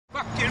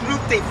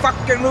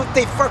fucking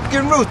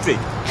Ruthie.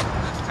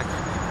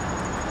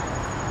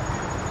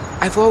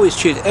 I've always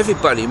treated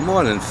everybody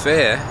more than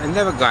fair and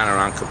never gone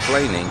around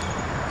complaining.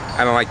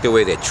 I don't like the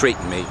way they're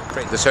treating me.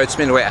 This hurts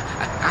me in a way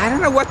I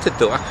don't know what to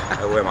do.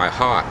 I wear my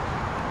heart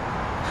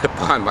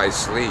upon my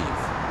sleeve.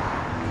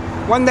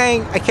 One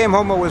day I came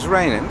home, it was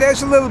raining.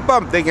 There's a little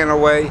bump digging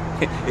away.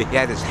 He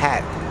had his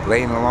hat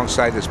laying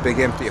alongside this big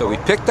empty hole. So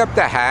he picked up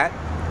the hat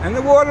and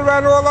the water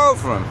ran all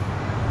over him.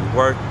 He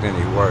worked and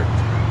he worked.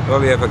 All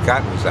he ever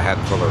got was a hat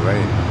full of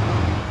rain.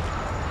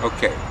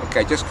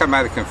 Okay, just come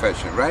out of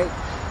confession, right?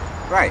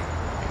 Right.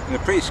 And the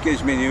priest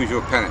gives me the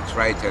usual penance,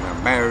 right? 10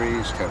 of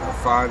Marys, 10 of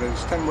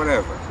fathers, 10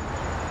 whatever.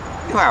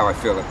 You know how I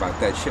feel about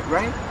that shit,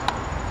 right?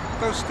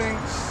 Those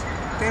things,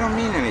 they don't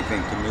mean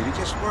anything to me. They're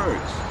just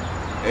words.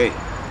 Hey,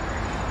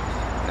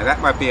 now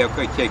that might be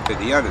okay cake for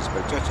the others,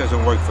 but it just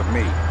doesn't work for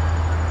me.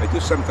 If I do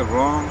something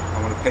wrong,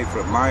 I want to pay for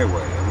it my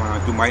way. I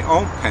want to do my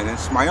own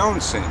penance, my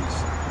own sins.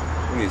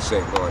 What do you say,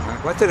 Lord, huh?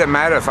 What did it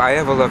matter if I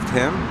ever loved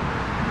him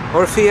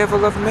or if he ever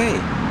loved me?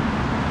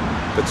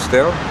 But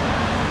still,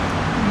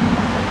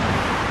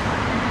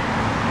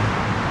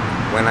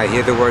 when I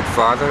hear the word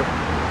Father,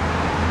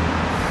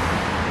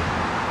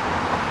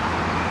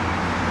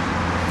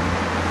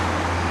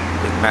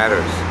 it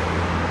matters.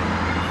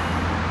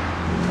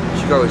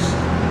 She goes,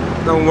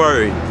 don't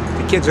worry,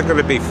 the kids are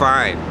gonna be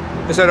fine.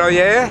 I said, oh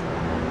yeah?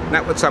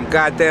 Not with some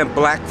goddamn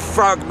black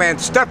frogman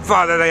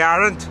stepfather, they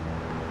aren't.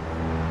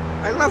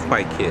 I love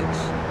my kids.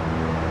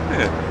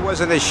 It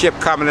wasn't a ship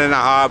coming in the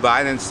harbor.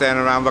 I didn't stand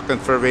around looking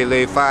for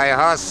relief. I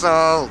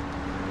hustled.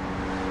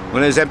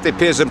 When there's empty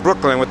piers in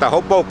Brooklyn with the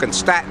Hoboken,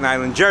 Staten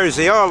Island,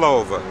 Jersey, all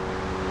over.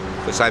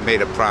 Because I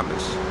made a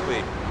promise.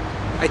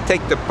 I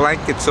take the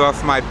blankets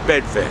off my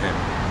bed for him.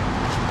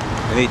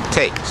 And he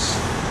takes,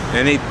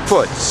 and he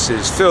puts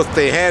his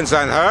filthy hands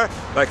on her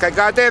like a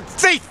goddamn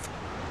thief!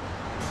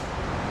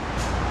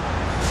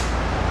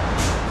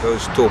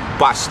 Those two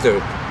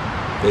bastards,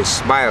 they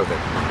smiled at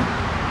me.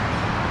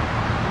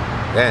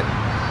 Then,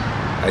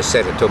 I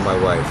said it to my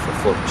wife,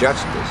 for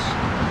justice,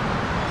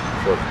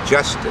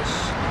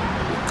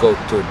 we go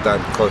to Don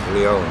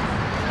Corleone.